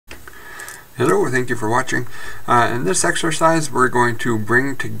Hello, thank you for watching. In this exercise, we're going to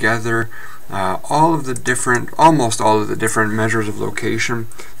bring together almost all of the different measures of location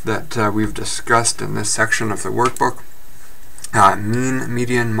that we've discussed in this section of the workbook. Mean,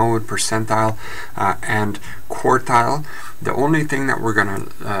 median, mode, percentile, and quartile. The only thing that we're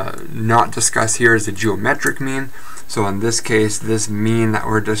going to not discuss here is the geometric mean. So in this case, this mean that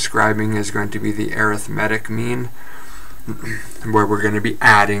we're describing is going to be the arithmetic mean, where we're going to be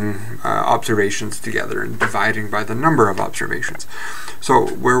adding observations together and dividing by the number of observations.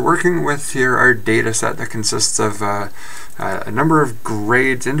 So we're working with here our data set that consists of a number of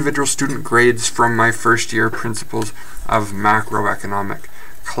grades, individual student grades from my first year Principles of Macroeconomic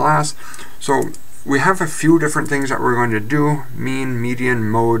class. So we have a few different things that we're going to do: mean, median,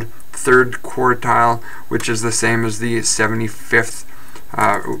 mode, third quartile, which is the same as the 75th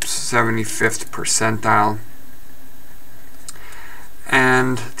percentile,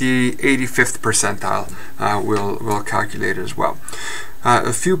 and the 85th percentile we'll calculate as well.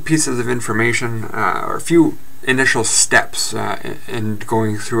 A few pieces of information, or a few initial steps in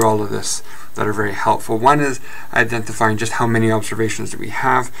going through all of this that are very helpful. One is identifying just how many observations do we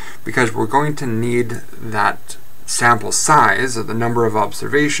have, because we're going to need that sample size, or the number of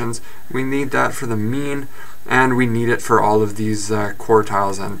observations. We need that for the mean, and we need it for all of these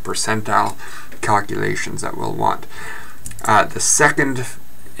quartiles and percentile calculations that we'll want. The second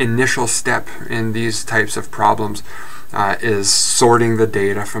initial step in these types of problems is sorting the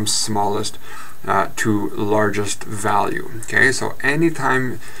data from smallest to largest value. Okay, so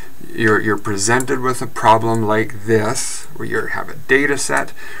anytime you're presented with a problem like this, where you have a data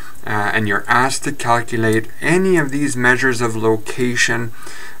set and you're asked to calculate any of these measures of location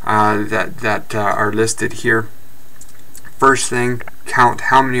that are listed here, first thing, count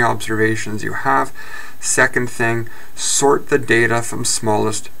how many observations you have. Second thing, sort the data from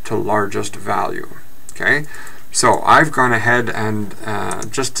smallest to largest value. Okay, so I've gone ahead and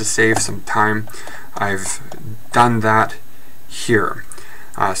just to save some time, I've done that here.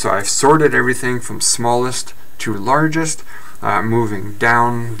 So I've sorted everything from smallest to largest, moving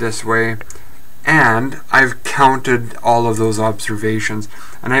down this way, and I've counted all of those observations,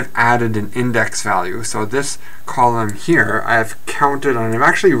 and I've added an index value. So this column here, I've counted, and I've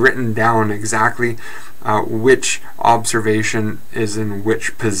actually written down exactly which observation is in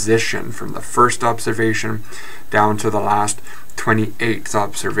which position, from the first observation down to the last 28th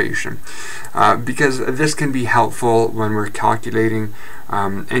observation, because this can be helpful when we're calculating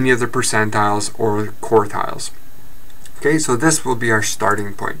any of the percentiles or quartiles. Okay, so this will be our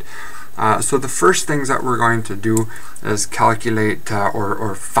starting point. So the first things that we're going to do is calculate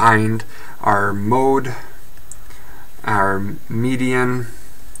or find our mode, our median,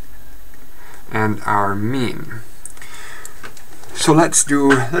 and our mean. So let's do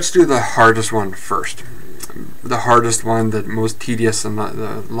the hardest one first. The hardest one, the most tedious, and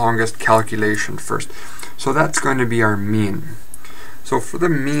the longest calculation first. So that's going to be our mean. So for the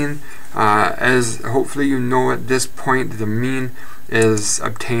mean, as hopefully you know at this point, the mean is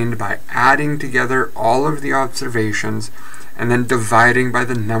obtained by adding together all of the observations and then dividing by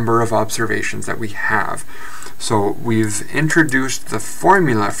the number of observations that we have. So we've introduced the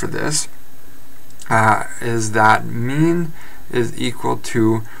formula for this, is that mean is equal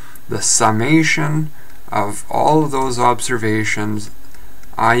to the summation of all of those observations,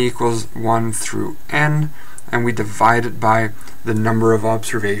 I equals 1 through n, and we divide it by the number of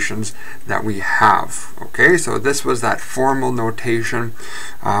observations that we have. Okay, so this was that formal notation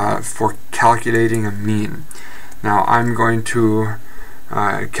for calculating a mean. Now I'm going to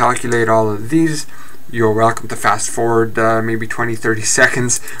calculate all of these. You're welcome to fast forward maybe 20-30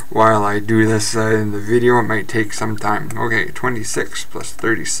 seconds while I do this in the video. It might take some time. Okay, 26 plus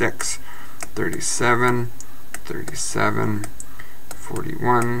 36, 37, 37,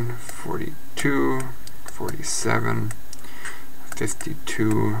 41, 42, 47,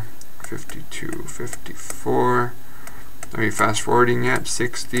 52, 52, 54. Are we fast forwarding yet?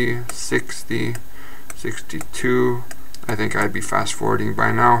 60, 60, 62. I think I'd be fast forwarding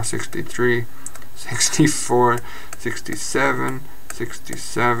by now. 63, 64, 67,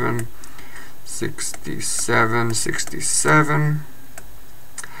 67, 67, 67,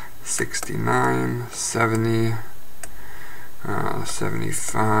 69, 70,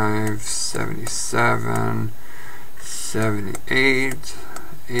 75, 77, 78,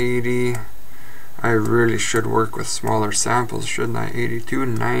 80. I really should work with smaller samples, shouldn't I? 82,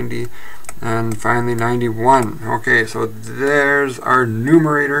 90, and finally 91. Okay, so there's our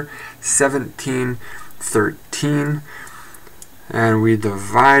numerator, 17, 13. and we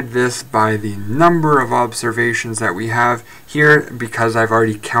divide this by the number of observations that we have here. Because I've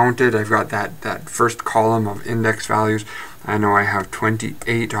already counted, I've got that first column of index values. I know I have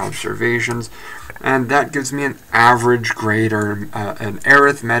 28 observations, and that gives me an average grade, or an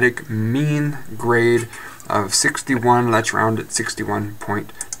arithmetic mean grade of 61. Let's round it,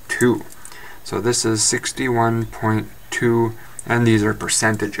 61.2. So this is 61.2, and these are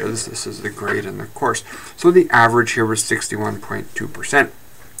percentages. This is the grade in the course. So the average here was 61.2%.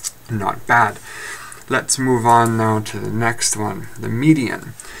 Not bad. Let's move on now to the next one, the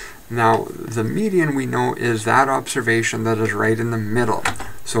median. Now, the median, we know, is that observation that is right in the middle.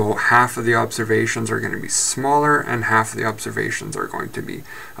 So half of the observations are going to be smaller, and half of the observations are going to be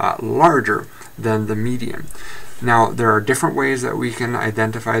larger than the median. Now, there are different ways that we can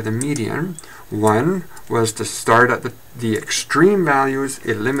identify the median. One was to start at the extreme values,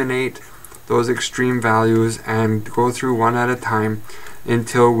 eliminate those extreme values, and go through one at a time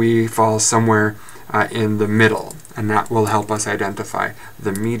until we fall somewhere in the middle, and that will help us identify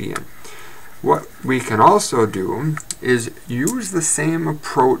the median. What we can also do is use the same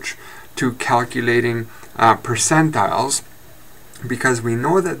approach to calculating percentiles, because we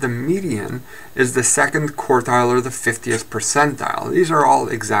know that the median is the second quartile or the 50th percentile. These are all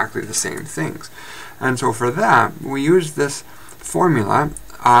exactly the same things. And so for that, we use this formula,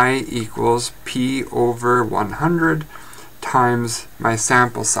 I equals P over 100 times my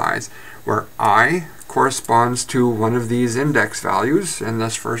sample size, where I corresponds to one of these index values in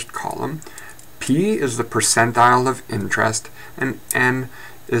this first column. P is the percentile of interest, and N,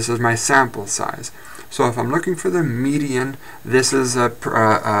 this is my sample size. So if I'm looking for the median, this is a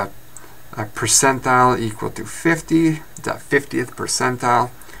percentile equal to 50, the 50th percentile,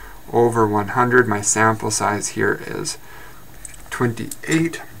 over 100. My sample size here is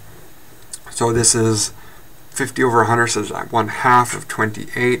 28. So this is 50 over 100, so that's 1/2 of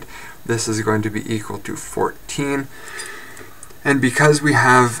 28. This is going to be equal to 14. And because we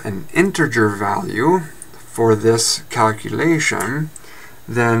have an integer value for this calculation,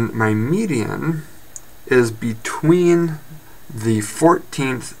 then my median is between the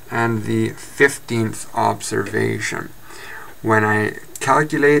 14th and the 15th observation. When I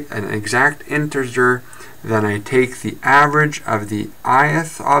calculate an exact integer, then I take the average of the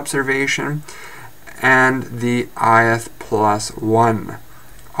ith observation and the ith plus 1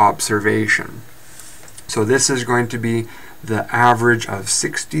 observation. So this is going to be the average of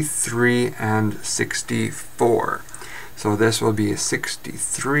 63 and 64. So this will be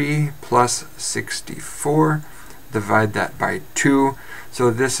 63 plus 64. Divide that by 2. So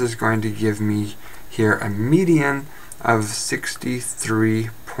this is going to give me here a median of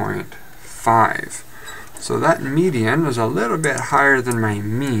 63.5. So that median is a little bit higher than my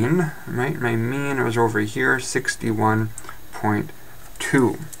mean, right? My mean was over here,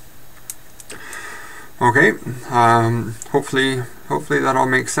 61.2. Okay, hopefully that all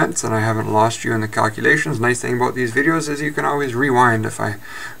makes sense and I haven't lost you in the calculations. Nice thing about these videos is you can always rewind if I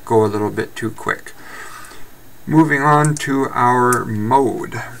go a little bit too quick. Moving on to our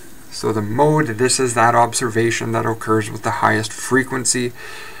mode. So the mode, this is that observation that occurs with the highest frequency,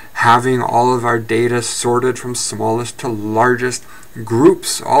 having all of our data sorted from smallest to largest,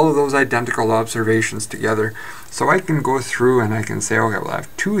 groups all of those identical observations together. So I can go through and I can say, okay, well I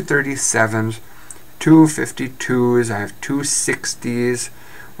have 2 37s, 2 52s, I have 2 60s,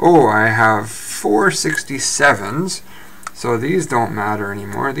 oh, I have 4 67s, so these don't matter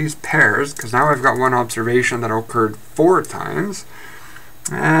anymore, these pairs, because now I've got one observation that occurred 4 times,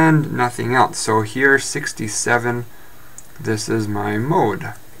 and nothing else. So here, 67, this is my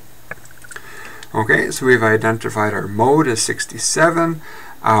mode. Okay, so we've identified our mode as 67,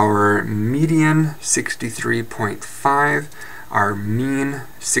 our median 63.5, our mean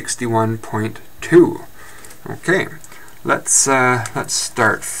 61.2. Okay, let's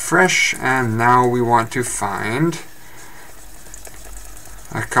start fresh, and now we want to find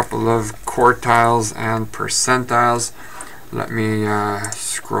a couple of quartiles and percentiles. Let me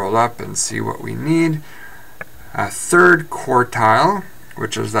scroll up and see what we need. A third quartile,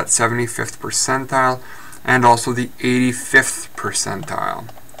 which is that 75th percentile, and also the 85th percentile.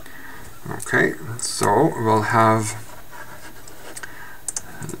 Okay, so we'll have,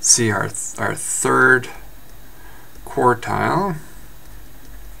 let's see, our third quartile.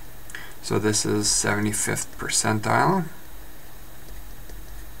 So this is 75th percentile.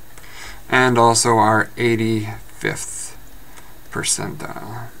 And also our 85th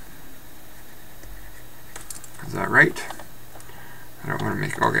percentile. Is that right? I don't want to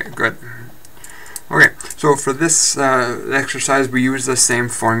make, okay, good. Okay, so for this exercise we use the same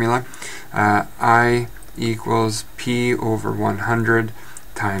formula. I equals p over 100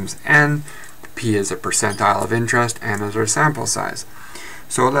 times n. P is a percentile of interest, n is our sample size.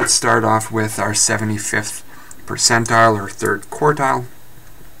 So let's start off with our 75th percentile, or third quartile.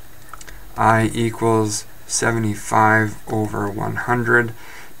 I equals 75 over 100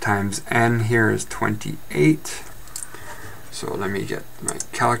 times n. Here is 28. So let me get my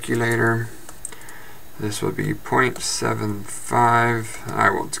calculator. This will be 0.75. I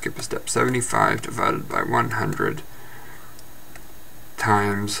won't skip a step. 75 divided by 100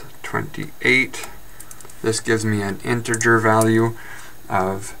 times 28. This gives me an integer value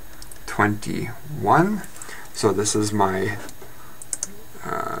of 21. So this is my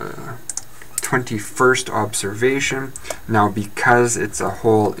 21st observation. Now, because it's a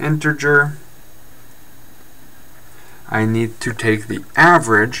whole integer, I need to take the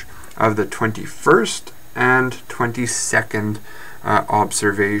average of the 21st and 22nd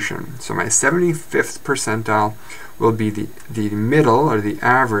observation. So my 75th percentile will be the middle, or the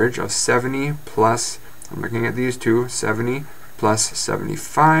average, of 70 plus, I'm looking at these two, 70 plus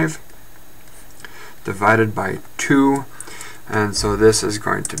 75 divided by 2. And so this is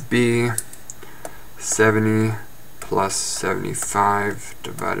going to be 70 plus 75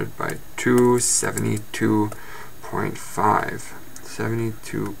 divided by 2, 72.5.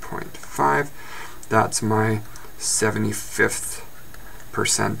 72.5. That's my 75th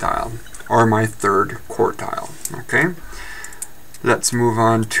percentile, or my third quartile. Okay, let's move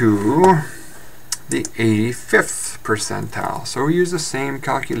on to the 85th percentile. So we use the same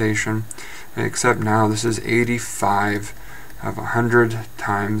calculation, except now this is 85 of 100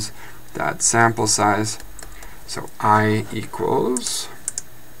 times that sample size. So I equals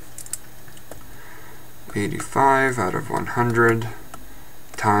 85 out of 100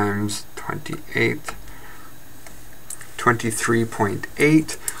 times 28,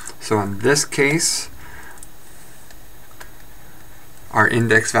 23.8. So in this case, our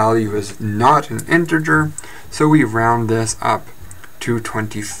index value is not an integer, so we round this up to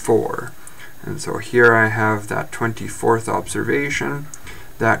 24. And so here I have that 24th observation.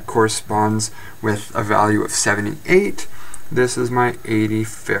 That corresponds with a value of 78. This is my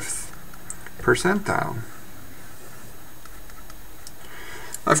 85th percentile.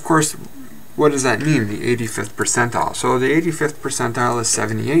 Of course, what does that mean, the 85th percentile? So the 85th percentile is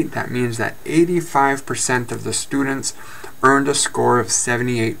 78. That means that 85% of the students earned a score of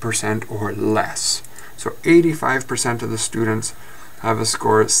 78% or less. So 85% of the students have a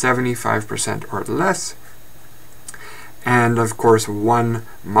score of 75% or less. And of course, 1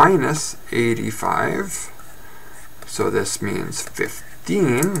 minus 85, so this means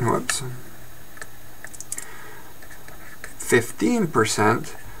 15, whoops,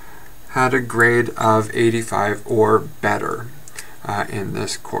 15% had a grade of 85 or better in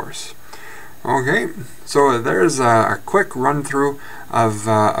this course. Okay, so there's a quick run-through of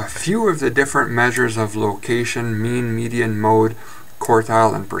a few of the different measures of location: mean, median, mode,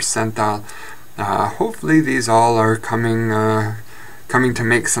 quartile, and percentile. Hopefully these all are coming to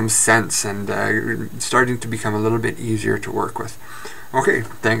make some sense and starting to become a little bit easier to work with. Okay,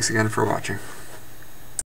 thanks again for watching.